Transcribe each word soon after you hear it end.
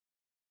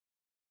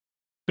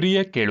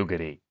ಪ್ರಿಯ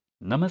ಕೇಳುಗರೆ,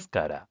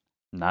 ನಮಸ್ಕಾರ.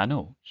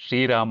 ನಾನು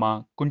ಶ್ರೀರಾಮ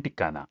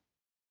ಕುಂಟಿಕ್ಕಾನ.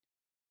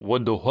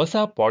 ಒಂದು ಹೊಸ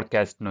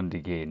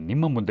ಪಾಡ್ಕಾಸ್ಟ್ನೊಂದಿಗೆ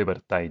ನಿಮ್ಮ ಮುಂದೆ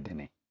ಬರ್ತಾ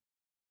ಇದ್ದೇನೆ.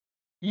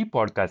 ಈ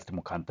ಪಾಡ್ಕಾಸ್ಟ್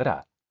ಮುಖಾಂತರ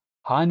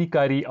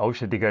ಹಾನಿಕಾರಿ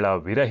ಔಷಧಿಗಳ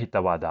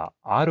ವಿರಹಿತವಾದ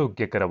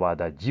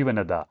ಆರೋಗ್ಯಕರವಾದ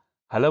ಜೀವನದ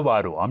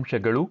ಹಲವಾರು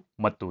ಅಂಶಗಳು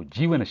ಮತ್ತು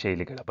ಜೀವನ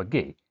ಶೈಲಿಗಳ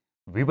ಬಗ್ಗೆ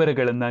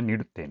ವಿವರಗಳನ್ನು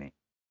ನೀಡುತ್ತೇನೆ.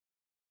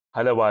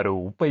 ಹಲವಾರು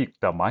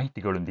ಉಪಯುಕ್ತ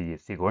ಮಾಹಿತಿಗಳೊಂದಿಗೆ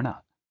ಸಿಗೋಣ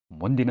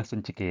ಮುಂದಿನ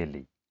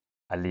ಸಂಚಿಕೆಯಲ್ಲಿ.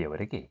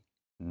 ಅಲ್ಲಿಯವರೆಗೆ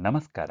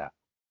ನಮಸ್ಕಾರ.